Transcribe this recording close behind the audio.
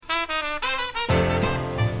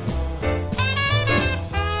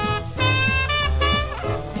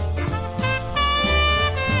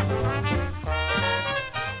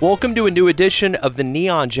Welcome to a new edition of the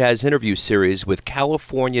Neon Jazz interview series with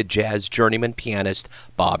California jazz journeyman pianist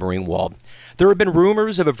Bob Ringwald. There have been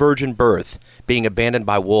rumors of a virgin birth, being abandoned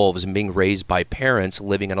by wolves and being raised by parents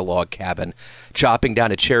living in a log cabin, chopping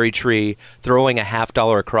down a cherry tree, throwing a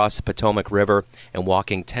 $50 across the Potomac River, and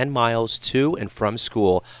walking 10 miles to and from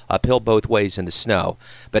school uphill both ways in the snow.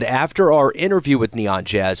 But after our interview with Neon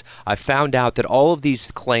Jazz, I found out that all of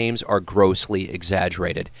these claims are grossly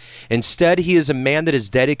exaggerated. Instead, he is a man that has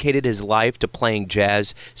dedicated his life to playing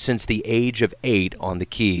jazz since the age of 8 on the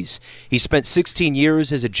keys. He spent 16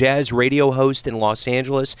 years as a jazz radio host in Los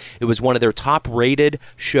Angeles. It was one of their top-rated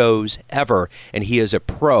shows ever, and he is a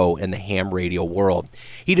pro in the ham radio world.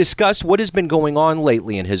 He discussed what has been going on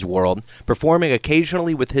lately in his world, performing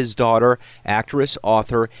occasionally with his daughter, actress,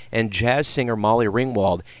 author, and jazz singer Molly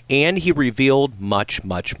Ringwald, and he revealed much,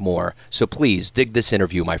 much more. So please dig this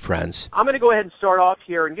interview, my friends. I'm going to go ahead and start off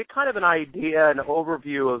here and get kind of an idea, an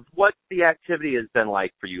overview of what the activity has been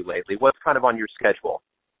like for you lately. What's kind of on your schedule?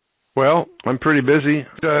 Well, I'm pretty busy.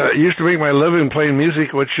 Used to make my living playing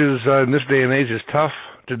music, which is, in this day and age, is tough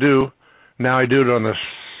to do. Now I do it on the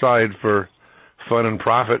side for fun and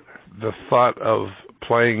profit. The thought of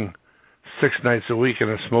playing 6 nights a week in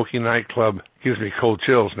a smoky nightclub gives me cold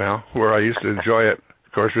chills now, where I used to enjoy it.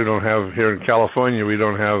 Of course, we don't have, here in California, we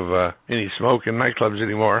don't have any smoke in nightclubs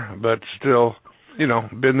anymore, but still, you know,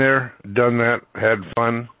 been there, done that, had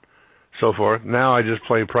fun, so forth. Now I just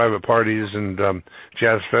play private parties and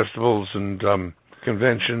jazz festivals and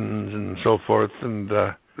conventions and so forth, and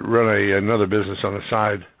run another business on the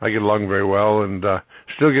side. I get along very well and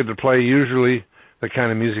still get to play usually the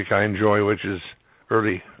kind of music I enjoy, which is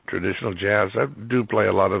early traditional jazz. I do play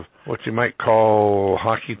a lot of what you might call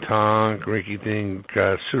hockey tonk, rinky-dink,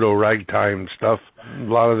 pseudo ragtime stuff. A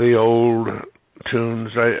lot of the old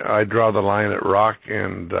tunes. I draw the line at rock,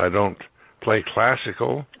 and I don't play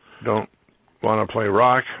classical. Don't want to play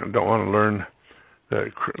rock. Don't want to learn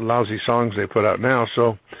the lousy songs they put out now.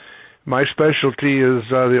 So my specialty is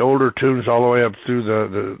the older tunes all the way up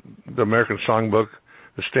through the American Songbook,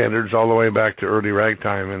 the standards all the way back to early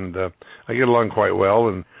ragtime, and I get along quite well.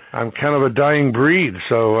 And I'm kind of a dying breed,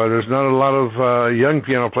 so there's not a lot of young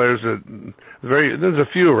piano players there's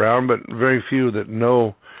a few around, but very few that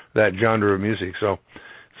know that genre of music. So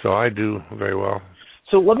I do very well.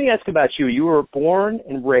 So let me ask about you. You were born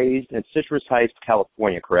and raised in Citrus Heights,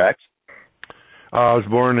 California, correct? I was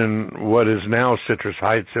born in what is now Citrus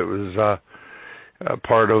Heights. It was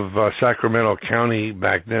part of Sacramento County.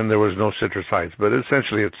 Back then there was no Citrus Heights, but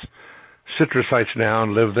essentially it's Citrus Heights now,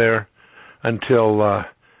 and lived there until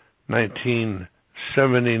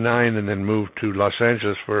 1979, and then moved to Los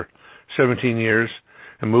Angeles for 17 years.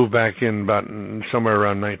 And moved back in about somewhere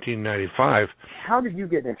around 1995. How did you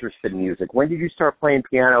get interested in music? When did you start playing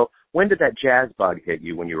piano? When did that jazz bug hit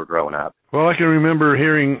you when you were growing up? Well, I can remember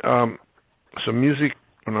hearing some music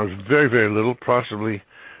when I was very, very little, possibly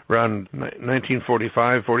around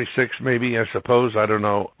 1945, 46 maybe, I suppose. I don't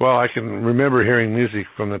know. Well, I can remember hearing music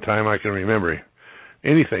from the time I can remember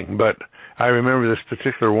anything. But I remember this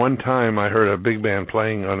particular one time I heard a big band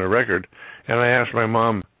playing on a record, and I asked my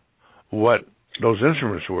mom what those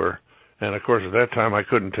instruments were, and of course at that time I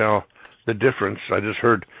couldn't tell the difference. I just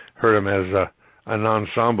heard them as an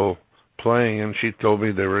ensemble playing, and she told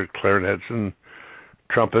me they were clarinets and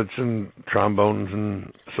trumpets and trombones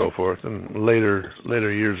and so forth. And later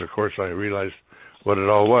years, of course, I realized what it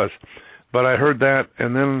all was. But I heard that,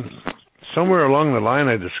 and then somewhere along the line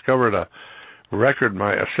I discovered a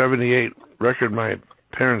 78 record my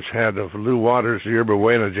parents had of Lou Waters' Yerba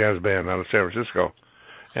Buena Jazz Band out of San Francisco.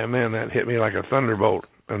 And man, that hit me like a thunderbolt,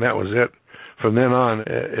 and that was it. From then on,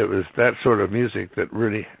 it was that sort of music that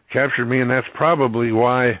really captured me, and that's probably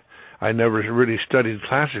why I never really studied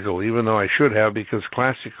classical, even though I should have, because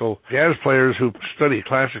classical jazz players who study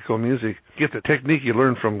classical music get the technique you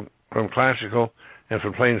learn from classical and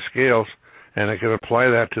from playing scales, and they can apply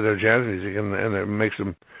that to their jazz music, and it makes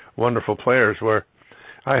them wonderful players, where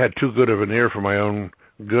I had too good of an ear for my own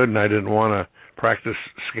good, and I didn't want to practice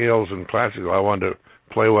scales and classical. I wanted to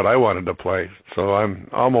play what I wanted to play. So I'm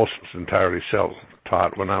almost entirely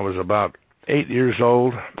self-taught. When I was about 8 years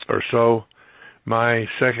old or so, my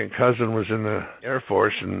second cousin was in the Air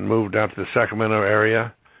Force and moved out to the Sacramento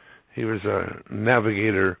area. He was a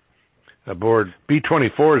navigator aboard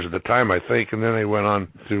B-24s at the time, I think, and then they went on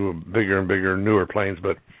to bigger and bigger, newer planes.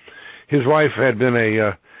 But his wife had been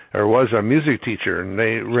was a music teacher, and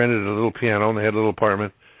they rented a little piano, and they had a little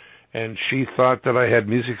apartment. And she thought that I had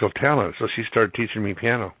musical talent, so she started teaching me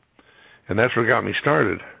piano. And that's what got me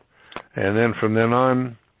started. And then from then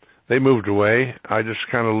on, they moved away. I just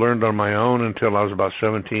kind of learned on my own until I was about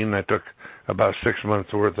 17. I took about 6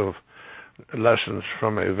 months worth of lessons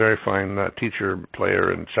from a very fine teacher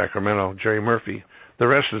player in Sacramento, Jerry Murphy. The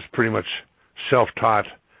rest is pretty much self-taught,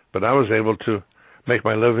 but I was able to make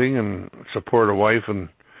my living and support a wife and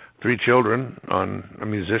 3 children on a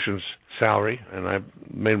musician's salary, and I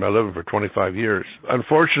made my living for 25 years.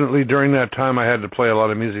 Unfortunately, during that time, I had to play a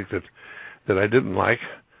lot of music that I didn't like,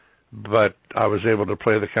 but I was able to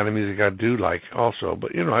play the kind of music I do like also.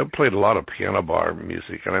 But, you know, I played a lot of piano bar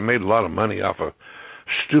music, and I made a lot of money off of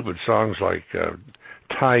stupid songs like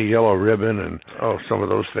Tie Yellow Ribbon and, some of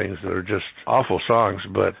those things that are just awful songs,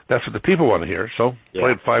 but that's what the people want to hear. So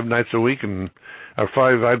played 5 nights a week, and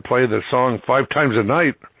I'd play the song 5 times a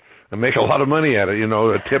night and make a lot of money at it, you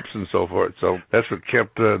know, the tips and so forth. So that's what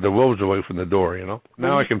kept the wolves away from the door, you know.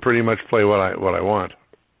 Now I can pretty much play what I want.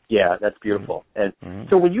 Yeah, that's beautiful. And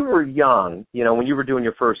so when you were young, you know, when you were doing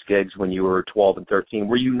your first gigs when you were 12 and 13,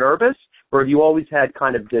 were you nervous, or have you always had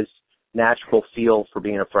kind of this natural feel for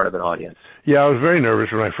being in front of an audience? Yeah, I was very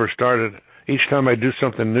nervous when I first started. Each time I do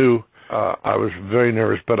something new, I was very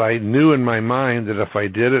nervous, but I knew in my mind that if I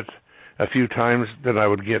did it a few times that I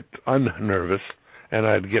would get unnervous and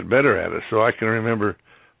I'd get better at it. So I can remember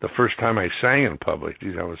the first time I sang in public.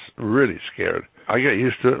 Geez, I was really scared. I got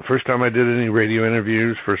used to it. First time I did any radio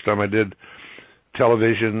interviews, first time I did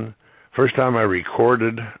television, first time I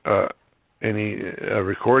recorded any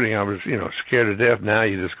recording, I was, you know, scared to death. Now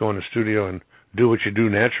you just go in the studio and do what you do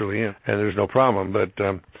naturally, and there's no problem. But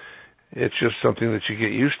it's just something that you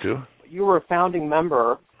get used to. You were a founding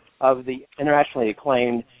member of the internationally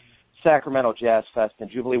acclaimed Sacramento Jazz Fest and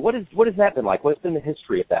Jubilee. What has that been like? What's been the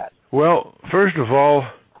history of that? Well, first of all,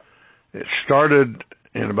 it started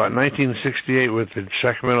in about 1968 with the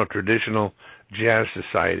Sacramento Traditional Jazz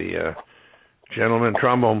Society. A gentleman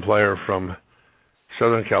trombone player from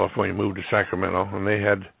Southern California moved to Sacramento, and they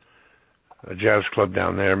had a jazz club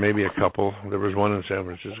down there, maybe a couple. There was one in San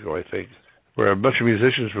Francisco, I think, where a bunch of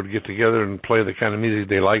musicians would get together and play the kind of music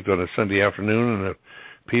they liked on a Sunday afternoon, and the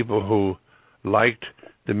people who liked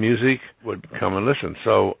the music would come and listen.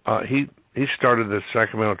 So he started the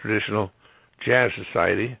Sacramento Traditional Jazz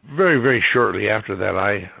Society. Very, very shortly after that,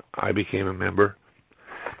 I became a member.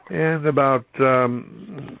 And about a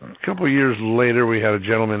couple of years later, we had a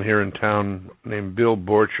gentleman here in town named Bill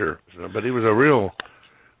Borcher. But he was a real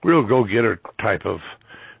go-getter type of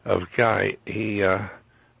guy. He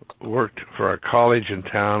worked for a college in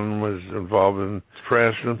town, was involved in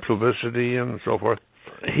press and publicity and so forth.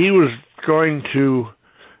 He was going to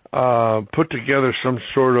put together some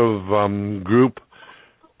sort of group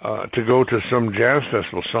to go to some jazz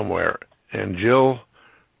festival somewhere. And Jill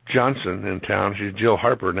Johnson in town, she's Jill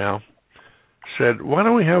Harper now, said, why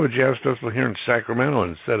don't we have a jazz festival here in Sacramento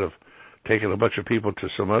instead of taking a bunch of people to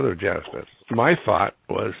some other jazz festival? My thought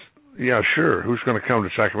was, yeah, sure, who's going to come to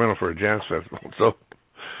Sacramento for a jazz festival?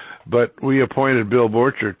 But we appointed Bill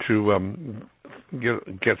Borcher to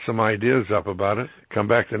get some ideas up about it, come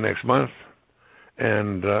back the next month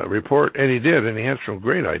and report, and he did, and he had some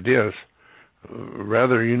great ideas,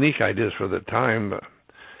 rather unique ideas for the time.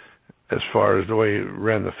 As far as the way he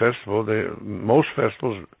ran the festival, most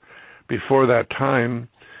festivals before that time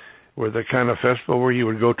were the kind of festival where you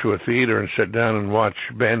would go to a theater and sit down and watch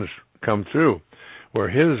bands come through, where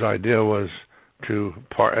his idea was to,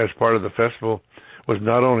 as part of the festival, was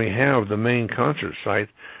not only have the main concert site,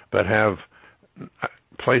 but have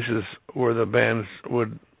places where the bands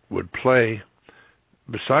would play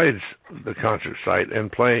besides the concert site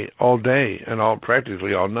and play all day and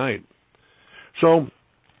practically all night. So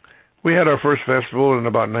we had our first festival in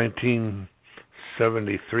about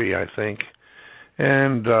 1973, I think,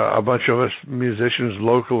 and a bunch of us musicians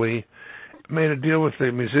locally made a deal with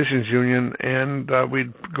the Musicians Union, and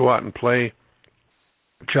we'd go out and play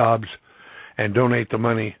jobs and donate the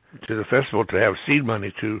money to the festival to have seed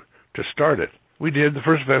money to start it. We did. The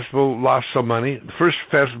first festival lost some money. The first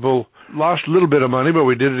festival lost a little bit of money, but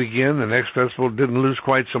we did it again. The next festival didn't lose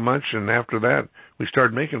quite so much, and after that, we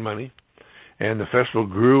started making money. And the festival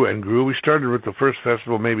grew and grew. We started with the first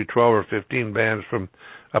festival, maybe 12 or 15 bands from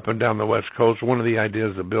up and down the West Coast. One of the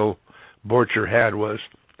ideas that Bill Borcher had was,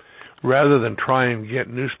 rather than try and get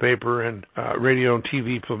newspaper and radio and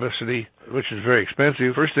TV publicity, which is very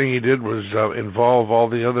expensive, first thing he did was involve all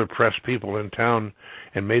the other press people in town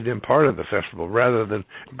and made them part of the festival, rather than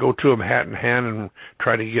go to them hat in hand and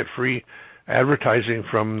try to get free advertising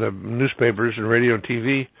from the newspapers and radio and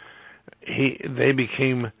TV. They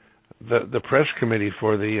became the press committee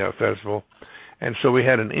for the festival, and so we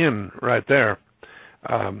had an in right there.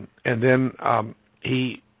 And then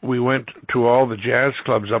we went to all the jazz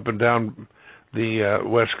clubs up and down the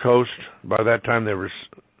West Coast. By that time, there were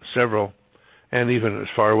several, and even as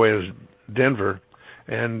far away as Denver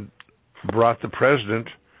and brought the president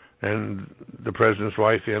and the president's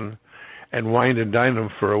wife in and wined and dined them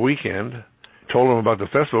for a weekend, told them about the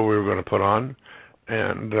festival we were going to put on,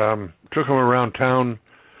 and took them around town,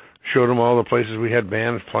 showed them all the places we had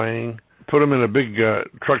bands playing, put them in a big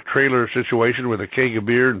truck trailer situation with a keg of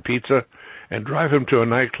beer and pizza, and drive them to a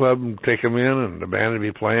nightclub and take them in, and the band would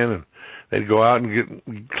be playing, and they'd go out and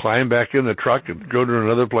climb back in the truck and go to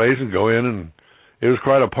another place and go in, and it was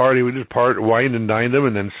quite a party. We just wined and dined them,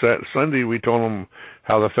 and then Sunday we told them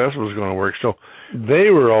how the festival was going to work. So they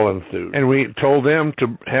were all enthused, and we told them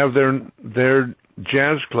to have their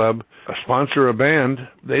jazz club sponsor a band.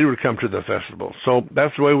 They would come to the festival. So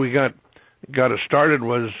that's the way we got it started.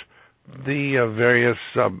 Was the various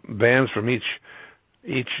bands from each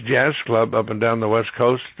jazz club up and down the West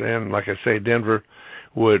Coast, and like I say, Denver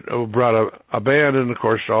would brought a band, and of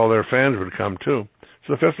course all their fans would come too.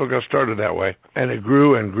 So the festival got started that way, and it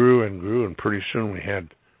grew and grew and grew, and pretty soon we had,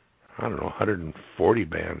 140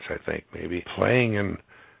 bands, I think, maybe, playing in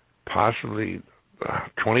possibly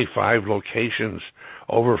 25 locations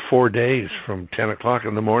over 4 days, from 10 o'clock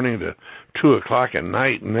in the morning to 2 o'clock at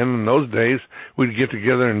night. And then in those days, we'd get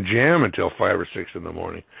together and jam until 5 or 6 in the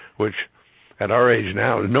morning, which at our age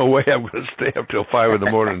now, there's no way I'm going to stay up till 5 in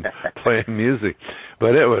the morning playing music.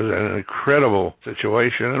 But it was an incredible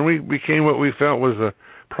situation, and we became what we felt was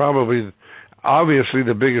obviously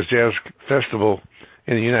the biggest jazz festival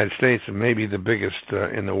in the United States, and maybe the biggest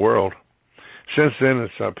in the world. Since then,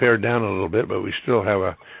 it's pared down a little bit, but we still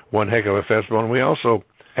have one heck of a festival, and we also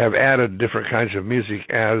have added different kinds of music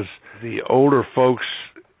as the older folks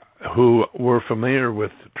who were familiar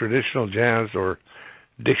with traditional jazz or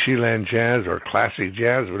Dixieland jazz or classic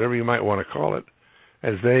jazz, whatever you might want to call it,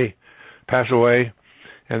 as they pass away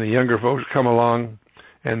and the younger folks come along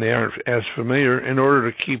and they aren't as familiar. In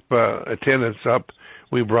order to keep attendance up,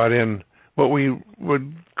 we brought in what we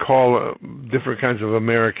would call different kinds of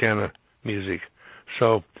Americana music.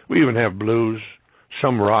 So we even have blues,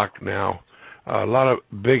 some rock now, a lot of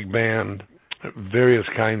big band, various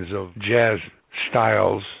kinds of jazz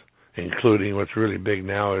styles, including what's really big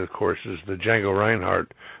now, of course, is the Django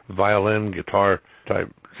Reinhardt violin, guitar type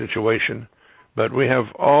situation. But we have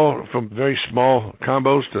all from very small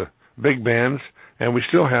combos to big bands, and we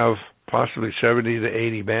still have possibly 70 to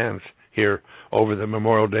 80 bands here over the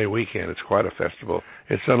Memorial Day weekend. It's quite a festival.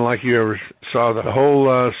 It's unlike you ever saw. The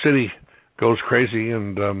whole city goes crazy,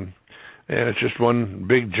 and it's just one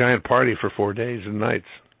big giant party for 4 days and nights.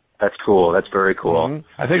 That's cool. That's very cool.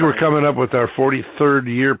 Mm-hmm. I think we're coming up with our 43rd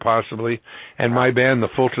year, possibly, and my band, the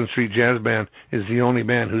Fulton Street Jazz Band, is the only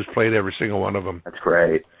band who's played every single one of them. That's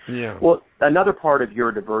great. Yeah. Well, another part of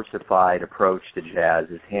your diversified approach to jazz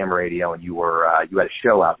is ham radio, and you had a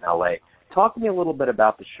show out in L.A. Talk to me a little bit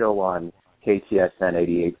about the show on KCSN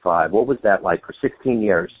 88.5. What was that like for 16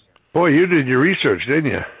 years? Boy, you did your research,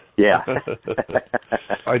 didn't you? Yeah.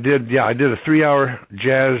 I did a 3-hour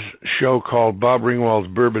jazz show called Bob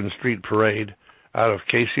Ringwald's Bourbon Street Parade out of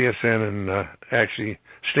KCSN, and actually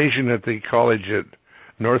stationed at the college at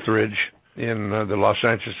Northridge in the Los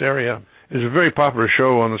Angeles area. It was a very popular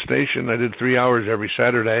show on the station. I did 3 hours every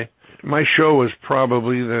Saturday. My show was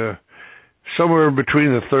probably somewhere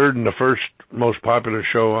between the third and the first most popular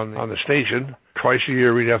show on the station. Twice a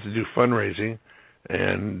year we'd have to do fundraising,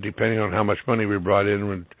 and depending on how much money we brought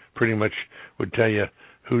in, pretty much would tell you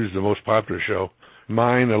who's the most popular show.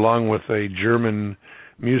 Mine, along with a German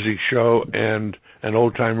music show and an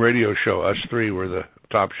old-time radio show. Us three were the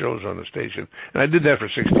top shows on the station. And I did that for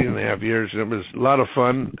 16 and a half years, and it was a lot of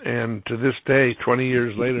fun. And to this day, 20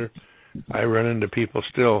 years later, I run into people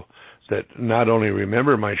still that not only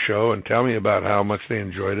remember my show and tell me about how much they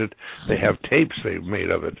enjoyed it, they have tapes they've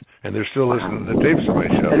made of it, and they're still listening to the tapes of my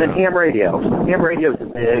show. And then ham radio. Ham radio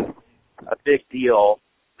is a big deal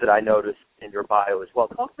that I noticed in your bio as well.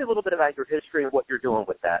 Talk to me a little bit about your history and what you're doing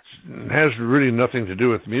with that. It has really nothing to do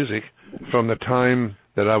with music. From the time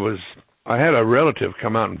that I had a relative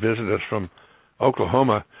come out and visit us from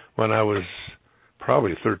Oklahoma when I was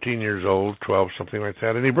probably 13 years old, 12, something like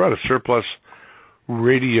that, and he brought a surplus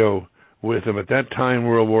radio with him. At that time,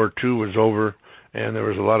 World War II was over, and there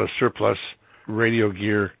was a lot of surplus radio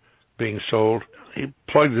gear being sold. He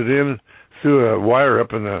plugged it in, threw a wire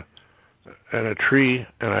up in a tree,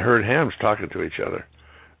 and I heard hams talking to each other.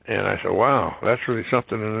 And I said, wow, that's really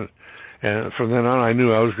something. And from then on, I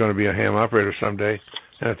knew I was going to be a ham operator someday.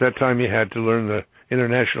 And at that time, you had to learn the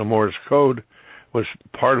International Morse Code was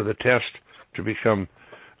part of the test to become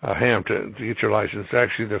a ham, to get your license.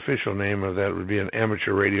 Actually, the official name of that would be an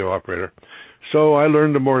amateur radio operator. So I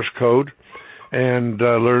learned the Morse code and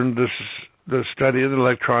learned the study of the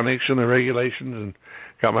electronics and the regulations, and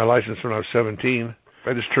got my license when I was 17.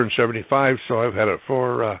 I just turned 75, so I've had it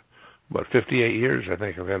for, 58 years, I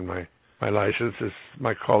think I've had my license.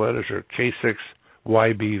 My call letters are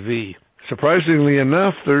K6YBV. Surprisingly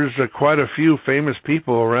enough, there's quite a few famous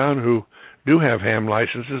people around who do have ham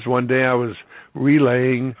licenses. One day I was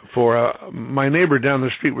relaying for my neighbor down the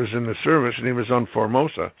street was in the service, and he was on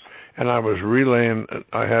Formosa, and I was relaying.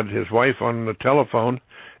 I had his wife on the telephone,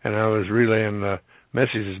 and I was relaying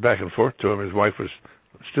messages back and forth to him. His wife was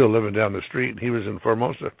still living down the street, and he was in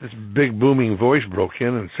Formosa. This big booming voice broke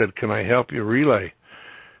in and said, "Can I help you relay?"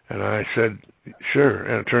 And I said, "Sure."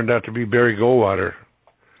 And it turned out to be Barry Goldwater.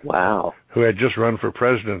 Wow. Who had just run for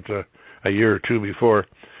president a year or two before.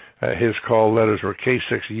 His call letters were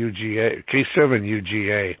K7UGA.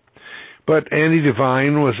 But Andy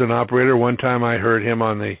Devine was an operator. One time I heard him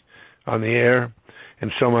on the air,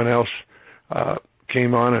 and someone else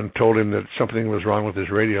came on and told him that something was wrong with his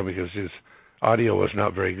radio because his audio was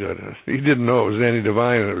not very good. He didn't know it was Andy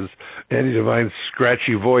Devine. It was Andy Devine's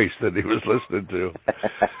scratchy voice that he was listening to.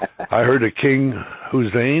 I heard a King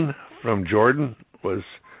Hussein from Jordan was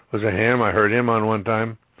a ham. I heard him on one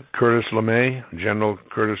time. Curtis LeMay, General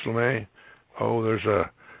Curtis LeMay. Oh, there's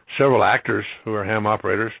several actors who are ham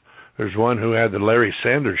operators. There's one who had the Larry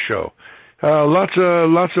Sanders Show. Lots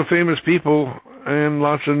of famous people and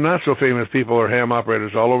lots of not so famous people are ham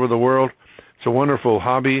operators all over the world. It's a wonderful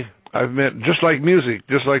hobby. I've met, just like music,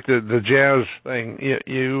 just like the jazz thing,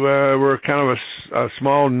 you we're kind of a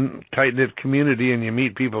small, tight-knit community, and you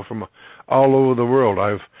meet people from all over the world.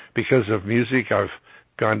 Because of music, I've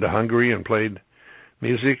gone to Hungary and played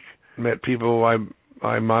music, met people.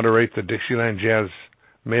 I moderate the Dixieland Jazz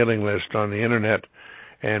mailing list on the internet,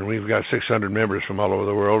 and we've got 600 members from all over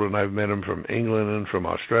the world, and I've met them from England and from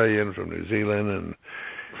Australia and from New Zealand and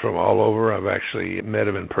from all over. I've actually met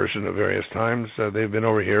them in person at various times. They've been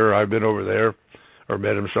over here, or I've been over there, or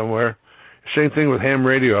met them somewhere. Same thing with ham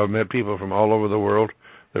radio. I've met people from all over the world.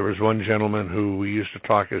 There was one gentleman who we used to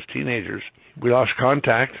talk as teenagers. We lost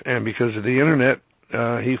contact, and because of the internet,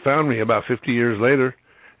 he found me about 50 years later,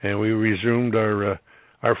 and we resumed our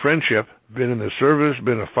friendship. Been in the service,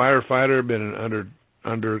 been a firefighter, been an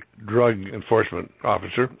under drug enforcement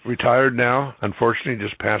officer. Retired now, unfortunately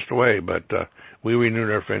just passed away, but we renewed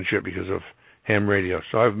our friendship because of ham radio.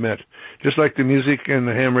 So I've met, just like the music and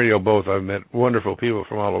the ham radio both, I've met wonderful people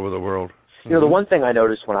from all over the world. You know, the one thing I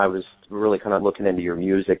noticed when I was really kind of looking into your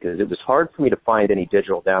music is it was hard for me to find any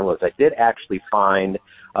digital downloads. I did actually find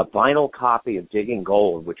a vinyl copy of Digging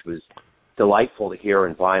Gold, which was delightful to hear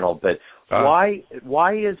in vinyl, but why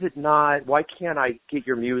is it not, why can't I get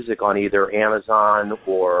your music on either Amazon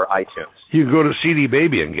or iTunes? You can go to CD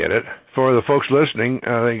Baby and get it. For the folks listening,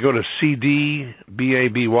 they go to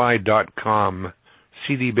cdbaby.com,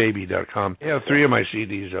 cdbaby.com. I have 3 of my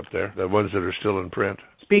CDs up there, the ones that are still in print.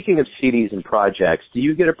 Speaking of CDs and projects, do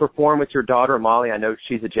you get to perform with your daughter, Molly? I know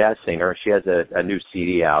she's a jazz singer. She has a new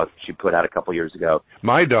CD out she put out a couple years ago.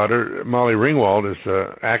 My daughter, Molly Ringwald, is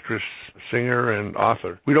an actress, singer, and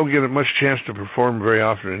author. We don't get much chance to perform very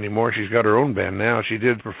often anymore. She's got her own band now. She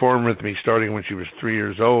did perform with me starting when she was 3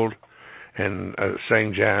 years old and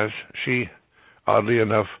sang jazz. She, oddly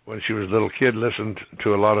enough, when she was a little kid, listened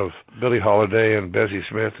to a lot of Billie Holiday and Bessie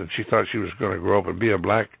Smith, and she thought she was going to grow up and be a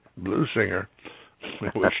black blues singer,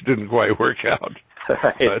 which didn't quite work out.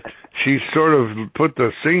 Right. But she sort of put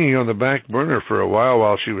the singing on the back burner for a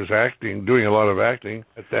while she was acting, doing a lot of acting.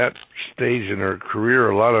 At that stage in her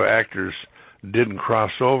career, a lot of actors didn't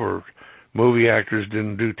cross over. Movie actors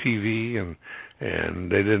didn't do TV,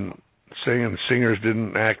 and they didn't sing, and singers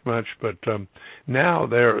didn't act much. But now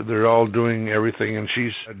they're all doing everything, and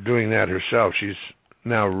she's doing that herself. She's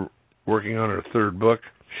now working on her 3rd book.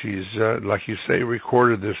 She's, like you say,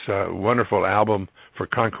 recorded this wonderful album for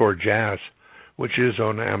Concord Jazz, which is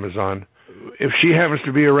on Amazon. If she happens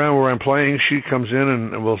to be around where I'm playing, she comes in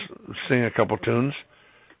and we'll sing a couple tunes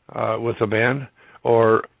with the band.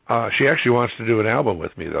 Or she actually wants to do an album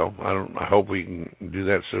with me, though. I hope we can do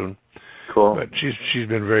that soon. Cool. But she's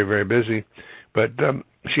been very, very busy. But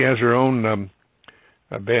she has her own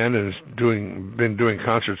band and has been doing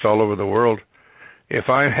concerts all over the world. If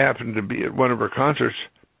I happen to be at one of her concerts,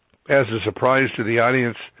 as a surprise to the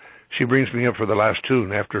audience, she brings me up for the last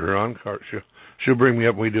tune after her encore. She'll bring me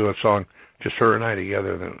up and we do a song, just her and I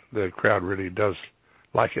together. The crowd really does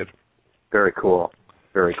like it. Very cool.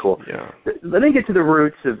 Very cool. Yeah. Let me get to the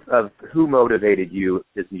roots of who motivated you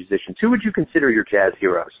as musicians. Who would you consider your jazz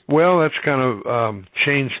heroes? Well, that's kind of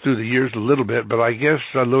changed through the years a little bit, but I guess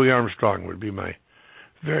Louis Armstrong would be my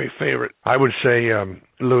very favorite. I would say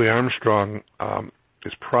Louis Armstrong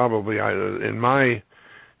is probably, in my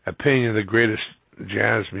opinion, the greatest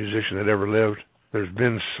jazz musician that ever lived. There's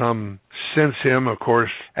been some since him, of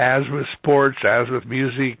course, as with sports, as with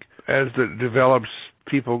music, as it develops,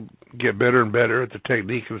 people get better and better at the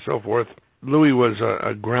technique and so forth. Louis was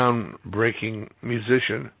a groundbreaking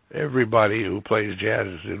musician. Everybody who plays jazz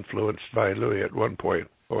is influenced by Louis at one point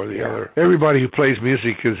or the other. Everybody who plays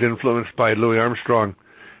music is influenced by Louis Armstrong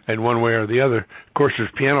in one way or the other. Of course, there's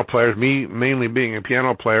piano players. Me, mainly being a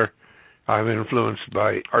piano player, I'm influenced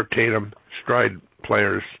by Art Tatum, stride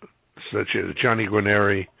players such as Johnny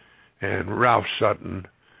Guarneri and Ralph Sutton,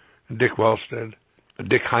 Dick Wellstead,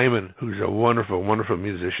 Dick Hyman, who's a wonderful, wonderful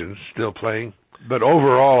musician, still playing. But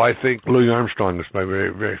overall, I think Louis Armstrong is my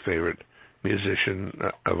very, very favorite musician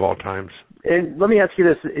of all times. And let me ask you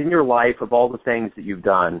this. In your life, of all the things that you've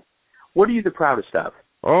done, what are you the proudest of?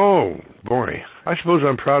 Oh, boy. I suppose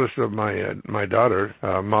I'm proudest of my daughter,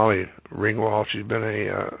 Molly Ringwald. She's been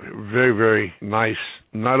a very, very nice,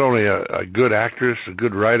 not only a good actress, a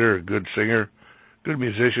good writer, a good singer, good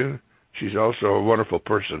musician, she's also a wonderful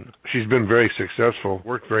person. She's been very successful,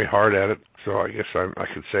 worked very hard at it, so I guess I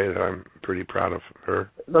could say that I'm pretty proud of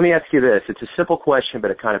her. Let me ask you this. It's a simple question,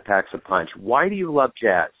 but it kind of packs a punch. Why do you love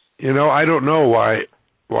jazz? You know, I don't know why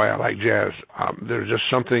I like jazz. There's just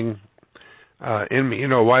something in me. You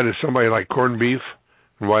know, why does somebody like corned beef?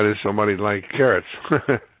 And why does somebody like carrots?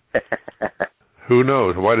 Who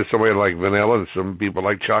knows? Why does somebody like vanilla and some people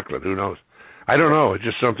like chocolate? Who knows? I don't know. It's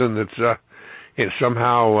just something that's it's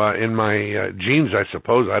somehow in my genes, I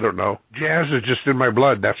suppose. I don't know. Jazz is just in my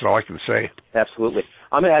blood. That's all I can say. Absolutely.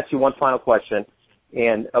 I'm going to ask you one final question.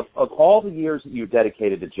 And of all the years that you've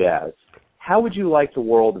dedicated to jazz, how would you like the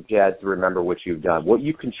world of jazz to remember what you've done, what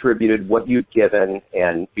you've contributed, what you've given,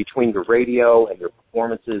 and between your radio and your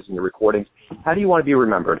performances and your recordings, how do you want to be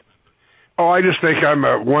remembered? Oh, I just think I'm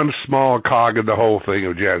one small cog in the whole thing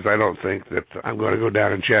of jazz. I don't think that I'm going to go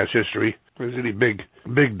down in jazz history. There's any big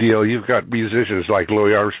deal. You've got musicians like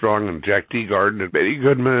Louis Armstrong and Jack Teagarden and Betty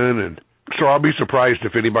Goodman, and so I'll be surprised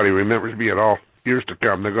if anybody remembers me at all. Years to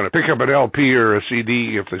come, they're going to pick up an LP or a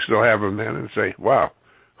CD if they still have them then and say, wow,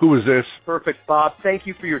 who is this? Perfect, Bob. Thank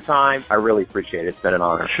you for your time. I really appreciate it. It's been an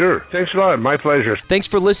honor. Sure. Thanks a lot. My pleasure. Thanks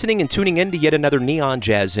for listening and tuning in to yet another Neon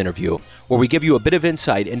Jazz interview, where we give you a bit of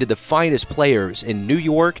insight into the finest players in New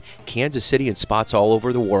York, Kansas City, and spots all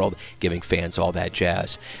over the world, giving fans all that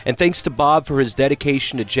jazz. And thanks to Bob for his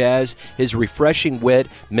dedication to jazz, his refreshing wit,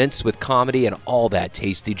 minced with comedy, and all that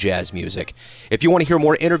tasty jazz music. If you want to hear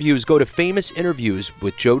more interviews, go to Famous Interviews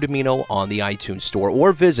with Joe Domino on the iTunes Store,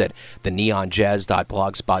 or visit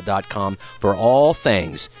theneonjazz.blogspot.com for all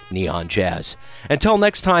things Neon Jazz. Until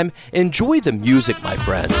next time, enjoy the music, my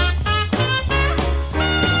friends.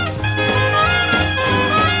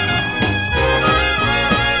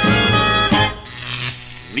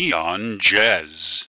 Neon Jazz.